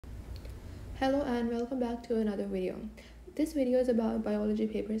Hello and welcome back to another video. This video is about Biology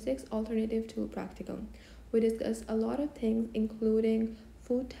Paper 6 Alternative to Practical. We discussed a lot of things including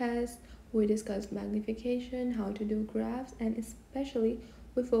food tests, we discussed magnification, how to do graphs, and especially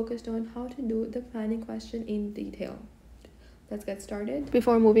we focused on how to do the planning question in detail. Let's get started.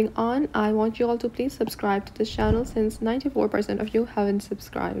 Before moving on, I want you all to please subscribe to this channel since 94% of you haven't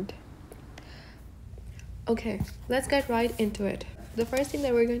subscribed. Okay, let's get right into it. The first thing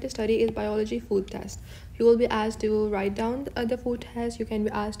that we're going to study is biology food test. You will be asked to write down the food test. You can be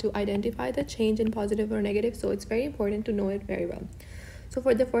asked to identify the change in positive or negative, so it's very important to know it very well. So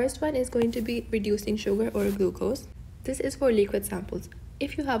for the first one is going to be reducing sugar or glucose. This is for liquid samples.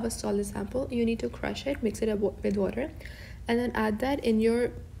 If you have a solid sample, you need to crush it, mix it up with water, and then add that in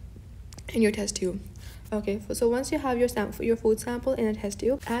your test tube. Okay, so once you have your food sample in a test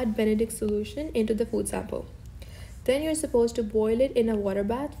tube, add Benedict solution into the food sample. Then you're supposed to boil it in a water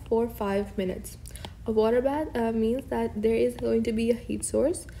bath for 5 minutes. A water bath means that there is going to be a heat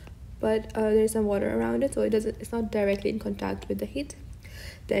source, but there's some water around it, so it's not directly in contact with the heat.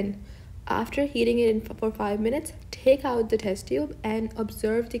 Then after heating it for 5 minutes, take out the test tube and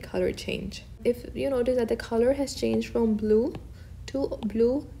observe the color change. If you notice that the color has changed from blue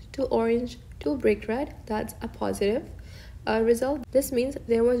to orange to brick red, that's a positive result. This means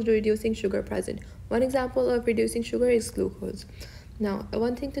there was reducing sugar present. One example of reducing sugar is glucose. Now,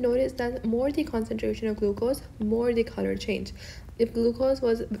 one thing to note is that more the concentration of glucose, more the color change. If glucose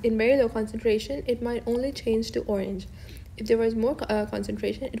was in very low concentration, it might only change to orange. If there was more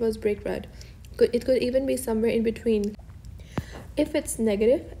concentration, it was brick red. It could even be somewhere in between. If it's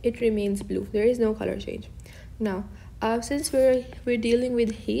negative, it remains blue. There is no color change. Now, since we're dealing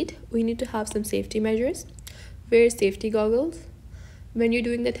with heat, we need to have some safety measures. Wear safety goggles. When you're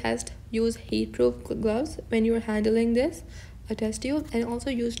doing the test, use heat-proof gloves when you're handling a test tube, and also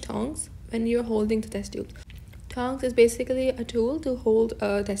use tongs when you're holding the test tube. Tongs is basically a tool to hold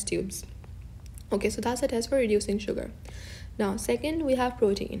test tubes. Okay, so that's a test for reducing sugar. Now, second, we have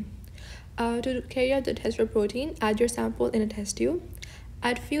protein. To carry out the test for protein, add your sample in a test tube.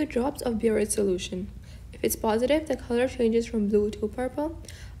 Add few drops of Biuret solution. If it's positive, the color changes from blue to purple.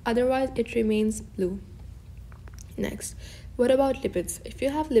 Otherwise, it remains blue. Next, what about lipids? If you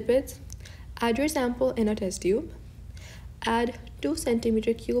have lipids, add your sample in a test tube. Add 2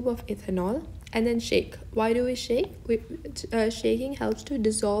 centimeter cube of ethanol and then shake. Why do we shake? Shaking helps to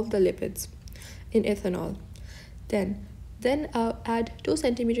dissolve the lipids in ethanol. Then add 2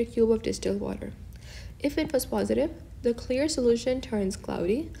 centimeter cube of distilled water. If it was positive, the clear solution turns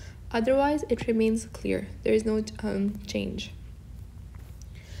cloudy. Otherwise, it remains clear. There is no change.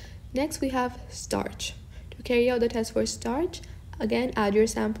 Next, we have starch. To carry out the test for starch, again, add your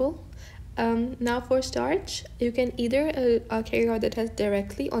sample. Now for starch, you can either carry out the test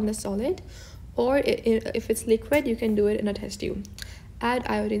directly on the solid, or if it's liquid, you can do it in a test tube. Add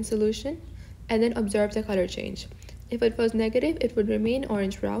iodine solution and then observe the color change. If it was negative, it would remain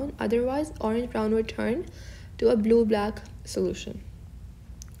orange-brown. Otherwise, orange-brown would turn to a blue-black solution.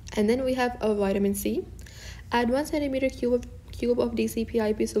 And then we have a vitamin C. Add 1 centimeter cube of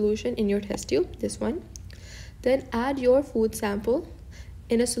DCPIP solution in your test tube, this one. Then add your food sample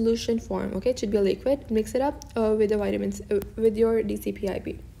in a solution form. Okay, it should be a liquid. Mix it up with the vitamins with your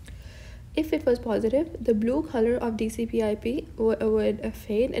DCPIP. If it was positive, the blue color of DCPIP would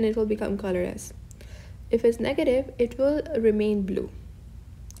fade and it will become colorless. If it's negative, it will remain blue.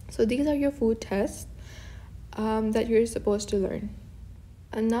 So these are your food tests that you're supposed to learn.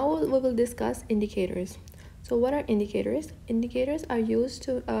 And now we will discuss indicators. So what are indicators? Indicators are used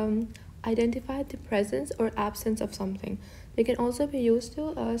to identify the presence or absence of something. They can also be used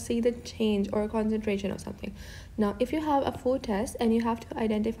to see the change or concentration of something. Now, if you have a food test and you have to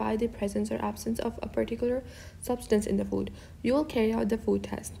identify the presence or absence of a particular substance in the food, you will carry out the food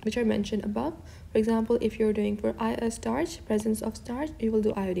test, which are mentioned above. For example, if you're doing for starch, presence of starch, you will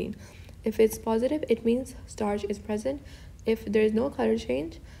do iodine. If it's positive, it means starch is present. If there is no color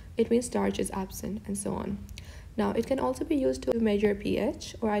change, it means starch is absent, and so on. Now, it can also be used to measure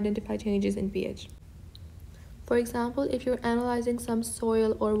pH or identify changes in pH. For example, if you're analyzing some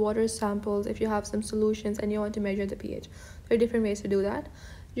soil or water samples, if you have some solutions and you want to measure the pH, there are different ways to do that.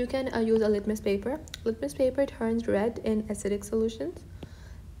 You can use a litmus paper. Litmus paper turns red in acidic solutions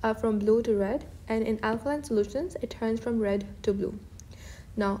from blue to red, and in alkaline solutions, it turns from red to blue.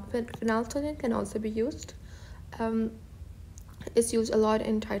 Now, phenolphthalein can also be used. It's used a lot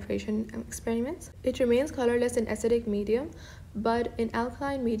in titration experiments. It remains colorless in acidic medium, but in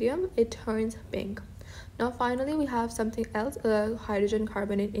alkaline medium, it turns pink. Now finally we have something else, a hydrogen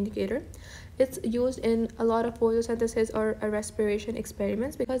carbonate indicator. It's used in a lot of photosynthesis or respiration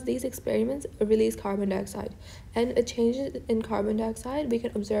experiments because these experiments release carbon dioxide, and a change in carbon dioxide we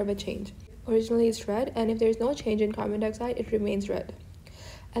can observe a change. Originally it's red, and if there's no change in carbon dioxide it remains red.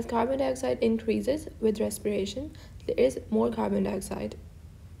 As carbon dioxide increases with respiration, there is more carbon dioxide.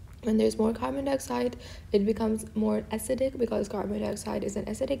 When there's more carbon dioxide, it becomes more acidic because carbon dioxide is an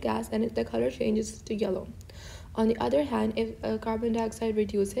acidic gas, and the color changes to yellow. On the other hand, if carbon dioxide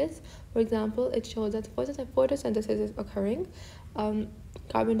reduces, for example, it shows that photosynthesis is occurring,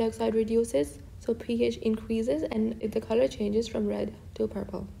 carbon dioxide reduces, so pH increases, and the color changes from red to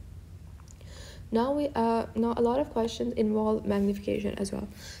purple. Now a lot of questions involve magnification as well.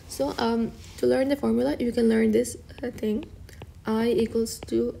 So to learn the formula, you can learn this thing. I equals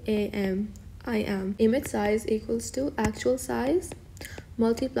to AM. I am. Image size equals to actual size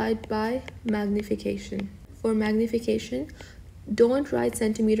multiplied by magnification. For magnification, don't write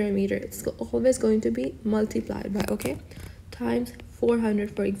centimeter and meter. It's always going to be multiplied by, okay? Times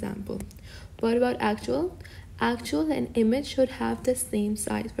 400, for example. What about actual? Actual and image should have the same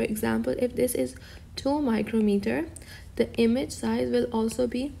size. For example, if this is 2 micrometer, the image size will also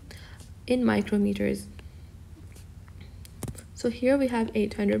be in micrometers. So here we have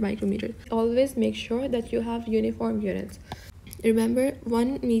 800 micrometers. Always make sure that you have uniform units. Remember,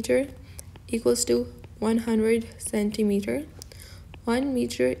 1 meter equals to 100 centimeter. 1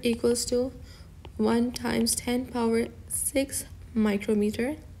 meter equals to 1 times 10 power 6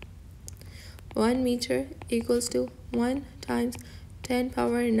 micrometer. 1 meter equals to 1 times 10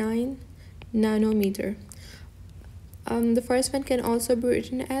 power 9 nanometer. The first one can also be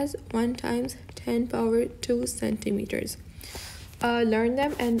written as 1 times 10 power 2 centimeters. Learn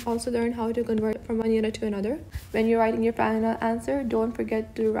them and also learn how to convert from one unit to another. When you're writing your final answer, don't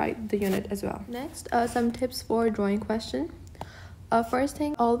forget to write the unit as well. Next, some tips for drawing question. First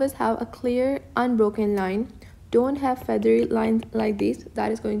thing, always have a clear, unbroken line. Don't have feathery lines like these.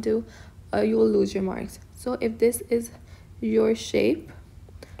 That is going to, you will lose your marks. So if this is your shape,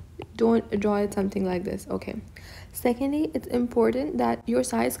 don't draw it something like this, okay? Secondly, it's important that your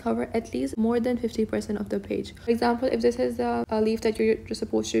size cover at least more than 50% of the page. For example, if this is a leaf that you're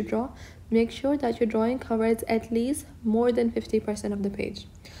supposed to draw, make sure that your drawing covers at least more than 50% of the page.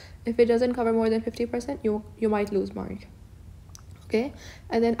 If it doesn't cover more than 50%, you might lose mark. Okay,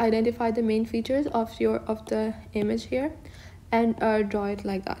 and then identify the main features of the image here and draw it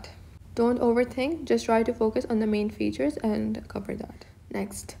like that. Don't overthink, just try to focus on the main features and cover that.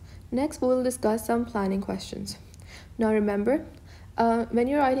 Next we will discuss some planning questions. Now remember, when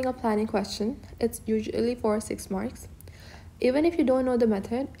you're writing a planning question, it's usually for 6 marks. Even if you don't know the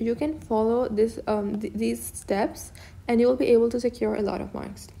method, you can follow these steps and you will be able to secure a lot of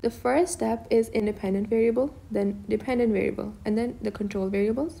marks. The first step is independent variable, then dependent variable, and then the control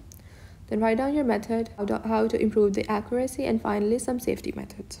variables. Then write down your method, how to improve the accuracy, and finally some safety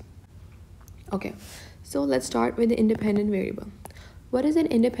methods. Okay, so let's start with the independent variable. What is an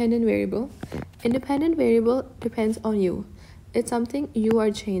independent variable? Independent variable depends on you. It's something you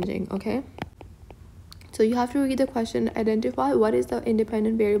are changing, okay? So you have to read the question and identify what is the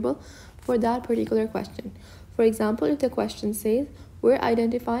independent variable for that particular question. For example, if the question says, we're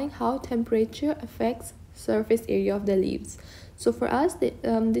identifying how temperature affects surface area of the leaves. So for us,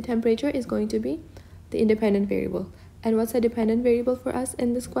 the temperature is going to be the independent variable. And what's a dependent variable for us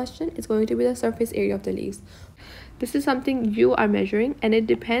in this question? It's going to be the surface area of the leaves. This is something you are measuring and it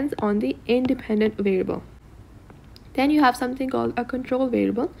depends on the independent variable. Then you have something called a control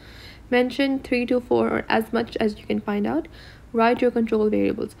variable. Mention 3 to 4 or as much as you can find out. Write your control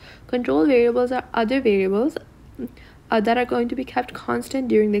variables. Control variables are other variables that are going to be kept constant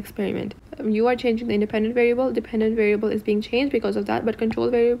during the experiment. You are changing the independent variable, dependent variable is being changed because of that, but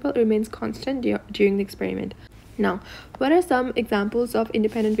control variable remains constant during the experiment. Now, what are some examples of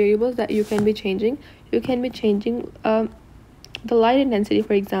independent variables that you can be changing? You can be changing the light intensity,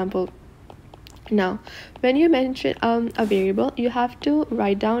 for example. Now, when you mention a variable, you have to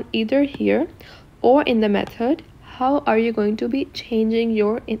write down either here or in the method how are you going to be changing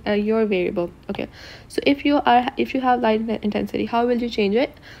your variable. Okay, so if you have light intensity, how will you change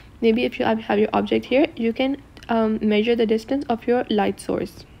it? Maybe if you have your object here, you can measure the distance of your light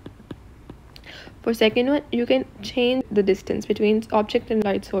source. For second one, you can change the distance between object and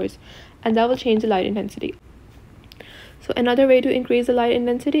light source, and that will change the light intensity. So another way to increase the light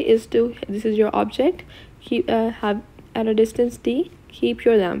intensity is to, this is your object, have at a distance d, keep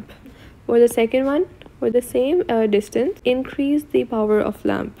your lamp. For the second one, for the same distance, increase the power of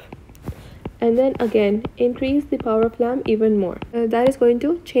lamp. and then again increase the power of lamp even more. That is going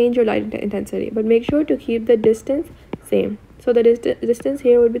to change your light intensity, but make sure to keep the distance same. So the distance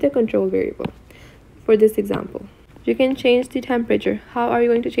here would be the control variable for this example. You can change the temperature. How are you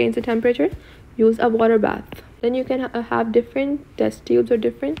going to change the temperature? Use a water bath. Then you can have different test tubes or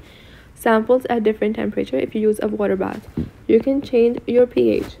different samples at different temperature if you use a water bath. You can change your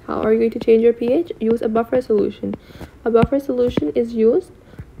pH. How are you going to change your pH? Use a buffer solution. A buffer solution is used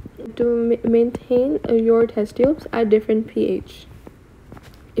to maintain your test tubes at different pH.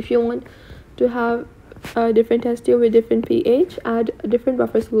 If you want to have a different test tube with different pH, add a different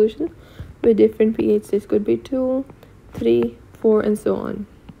buffer solution with different pH. This could be 2, 3, 4, and so on.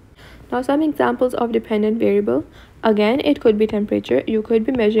 Now some examples of dependent variable. Again, it could be temperature. You could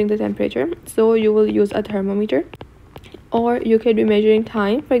be measuring the temperature, so you will use a thermometer, or you could be measuring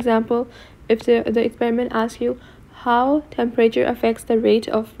time. For example, if the experiment asks you how temperature affects the rate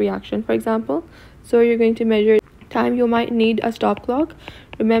of reaction, for example, so you're going to measure time, you might need a stop clock.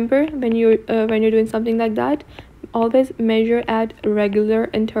 Remember, when you're doing something like that, always measure at regular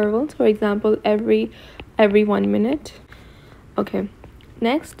intervals. For example, every 1 minute. Okay,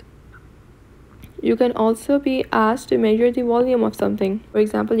 next, you can also be asked to measure the volume of something. For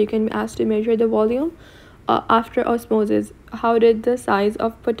example, you can be asked to measure the volume after osmosis. How did the size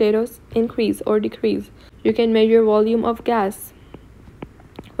of potatoes increase or decrease? You can measure volume of gas.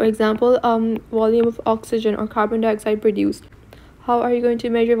 For example, volume of oxygen or carbon dioxide produced. How are you going to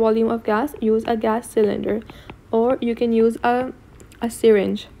measure volume of gas? Use a gas cylinder, or you can use a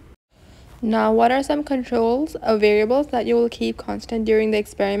syringe. Now, what are some controls of variables that you will keep constant during the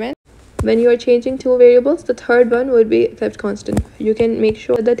experiment? When you are changing two variables, the third one would be kept constant. You can make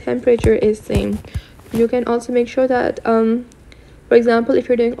sure that the temperature is same. You can also make sure that, for example, if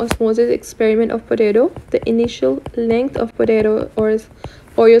you're doing osmosis experiment of potato, the initial length of potato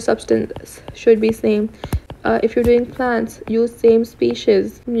or your substance should be same. If you're doing plants, use same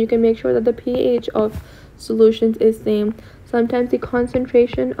species. You can make sure that the pH of solutions is same. Sometimes the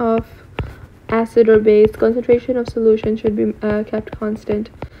concentration of acid or base, concentration of solution should be kept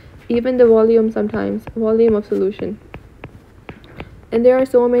constant. Even the volume, sometimes volume of solution. And there are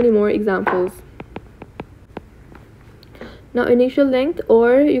so many more examples. Now, initial length,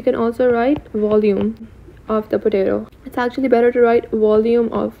 or you can also write volume of the potato. It's actually better to write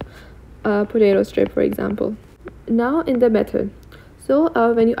volume of a potato strip, for example. Now, in the method. So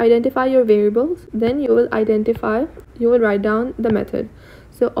when you identify your variables, then you will write down the method.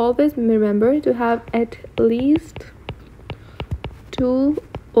 So always remember to have at least 2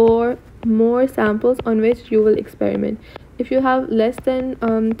 or more samples on which you will experiment. If you have less than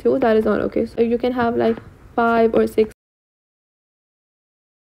 2, that is not okay. So you can have like 5 or 6.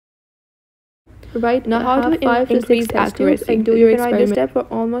 Right now, how to 5 to 6 accuracy and do your experiment. Write this step for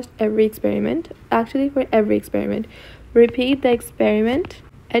almost every experiment. Actually, for every experiment, repeat the experiment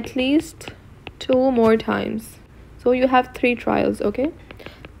at least 2 more times. So you have 3 trials, okay?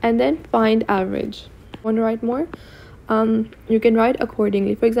 And then find average. Want to write more? You can write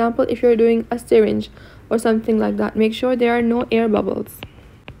accordingly. For example, if you're doing a syringe or something like that, make sure there are no air bubbles.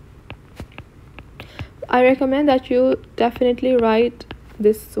 I recommend that you definitely write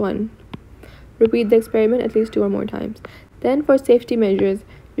this one. Repeat the experiment at least 2 or more times. Then for safety measures,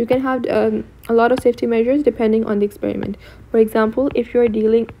 you can have a lot of safety measures depending on the experiment. For example, if you're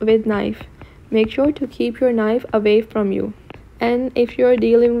dealing with knife, make sure to keep your knife away from you. And if you're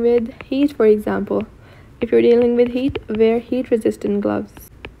dealing with heat, for example, if you're dealing with heat, wear heat-resistant gloves.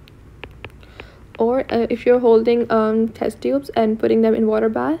 Or if you're holding test tubes and putting them in water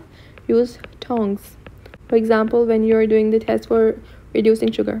bath, use tongs. For example, when you're doing the test for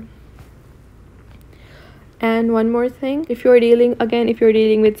reducing sugar. And one more thing, if you're dealing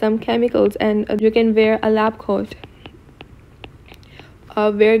with some chemicals, and you can wear a lab coat.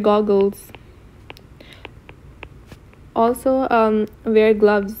 Wear goggles. Also, wear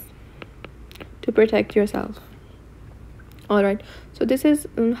gloves to protect yourself. Alright, so this is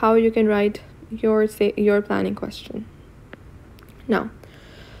how you can write your planning question. Now,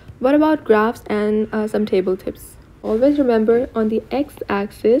 what about graphs and some table tips? Always remember, on the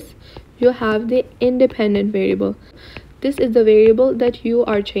x-axis you have the independent variable. This is the variable that you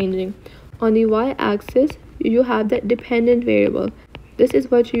are changing. On the y-axis you have the dependent variable. This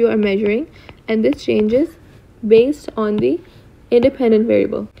is what you are measuring, and this changes based on the independent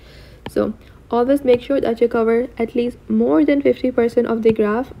variable. So always make sure that you cover at least more than 50% of the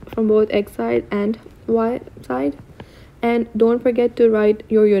graph from both x side and y side. And don't forget to write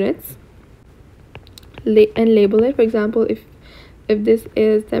your units and label it. For example, if this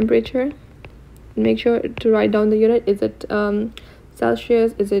is temperature, make sure to write down the unit. Is it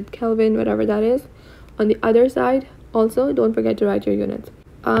Celsius, is it Kelvin, whatever that is. On the other side, also don't forget to write your units.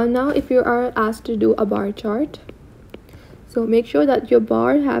 Now if you are asked to do a bar chart, so make sure that your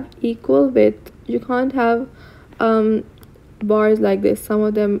bar have equal width. You can't have bars like this. Some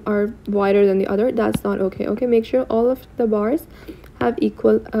of them are wider than the other. That's not okay. Okay, make sure all of the bars have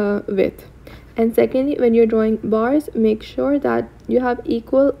equal width. And secondly, when you're drawing bars, make sure that you have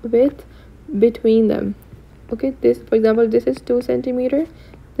equal width between them. Okay, this, for example, this is 2 centimeter.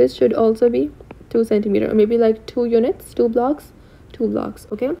 This should also be 2 centimeter, or maybe like 2 units, 2 blocks, 2 blocks.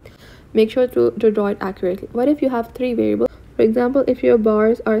 Okay, make sure to draw it accurately. What if you have 3 variables? For example, if your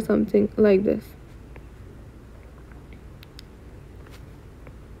bars are something like this.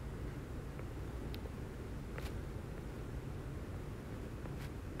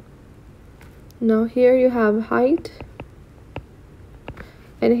 Now here you have height,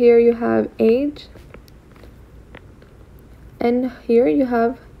 and here you have age, and here you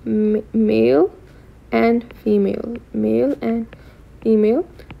have male and female, male and female.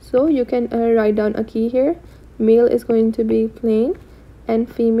 So you can write down a key here. Male is going to be plain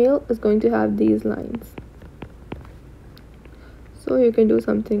and female is going to have these lines. So you can do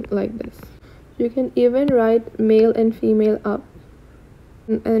something like this. You can even write male and female up,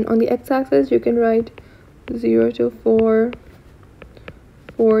 and on the x-axis you can write 0 to 4,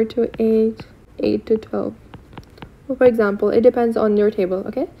 4 to 8, 8 to 12. For example, it depends on your table.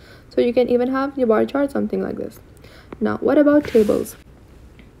 Okay, so you can even have your bar chart something like this. Now what about tables?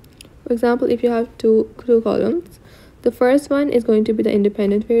 For example, if you have two columns, the first one is going to be the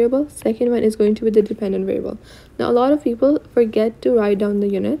independent variable, second one is going to be the dependent variable. Now a lot of people forget to write down the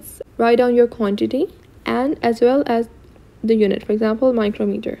units. Write down your quantity and as well as the unit. For example,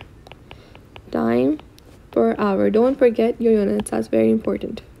 micrometer, time per hour. Don't forget your units, that's very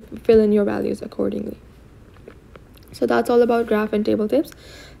important. Fill in your values accordingly. So that's all about graph and table tips.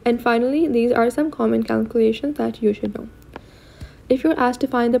 And finally, these are some common calculations that you should know. If you're asked to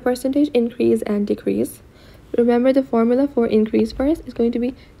find the percentage increase and decrease, remember the formula for increase first is going to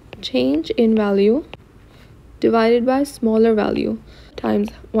be change in value divided by smaller value times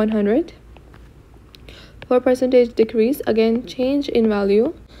 100. For percentage decrease, again change in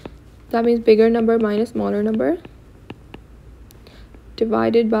value, that means bigger number minus smaller number,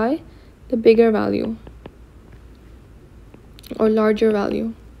 divided by the bigger value or larger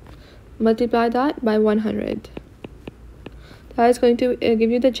value. Multiply that by 100. That is going to give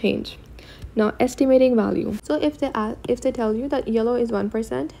you the change. Now estimating value. So if they tell you that yellow is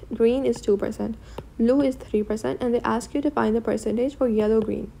 1%, green is 2%, blue is 3%, and they ask you to find the percentage for yellow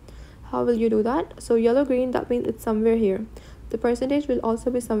green, how will you do that? So yellow green, that means it's somewhere here. The percentage will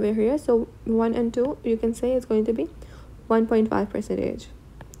also be somewhere here. So 1 and 2, you can say it's going to be 1.5%.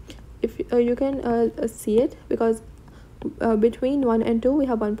 If you can see it, because between 1 and 2 we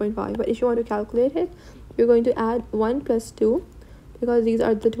have 1.5, but if you want to calculate it, you're going to add 1 plus 2, because these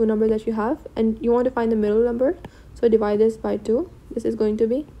are the two numbers that you have, and you want to find the middle number, so divide this by 2. This is going to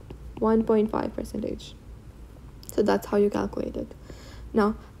be 1.5%. So that's how you calculate it.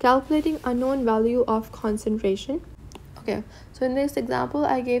 Now calculating unknown value of concentration. Okay, so in this example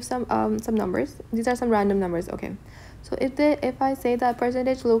I gave some numbers. These are some random numbers. Okay, so if I say that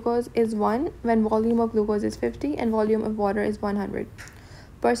percentage glucose is 1 when volume of glucose is 50 and volume of water is 100,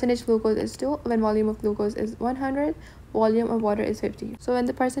 percentage glucose is 2 when volume of glucose is 100, volume of water is 50. So when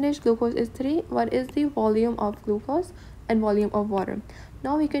the percentage glucose is 3, what is the volume of glucose and volume of water?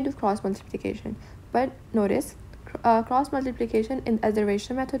 Now we can do cross multiplication, but notice cross multiplication as the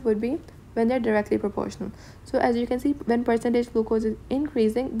ratio method would be when they're directly proportional. So as you can see, when percentage glucose is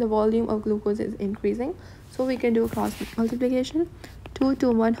increasing, the volume of glucose is increasing. So we can do cross multiplication. 2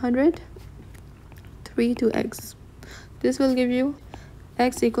 to 100, 3 to x. This will give you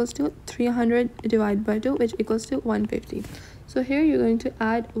x equals to 300 divided by 2, which equals to 150. So here you're going to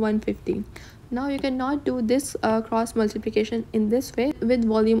add 150. Now you cannot do this cross multiplication in this way with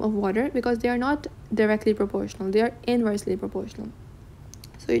volume of water, because they are not directly proportional, they are inversely proportional.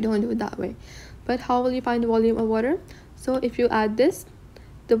 So you don't do it that way. But how will you find the volume of water? So if you add this,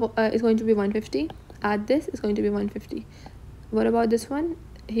 it's going to be 150. Add this, is going to be 150. What about this one?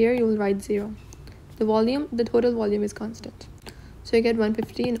 Here you will write 0. The total volume is constant. So you get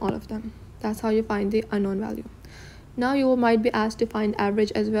 150 in all of them. That's how you find the unknown value. Now you might be asked to find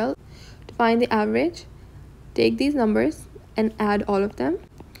average as well. To find the average, take these numbers and add all of them,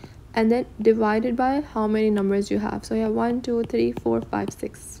 and then divide it by how many numbers you have. So you have 1, 2, 3, 4, 5,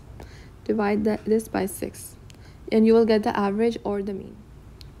 6. Divide this by 6, and you will get the average or the mean.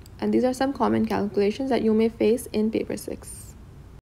 And these are some common calculations that you may face in paper 6.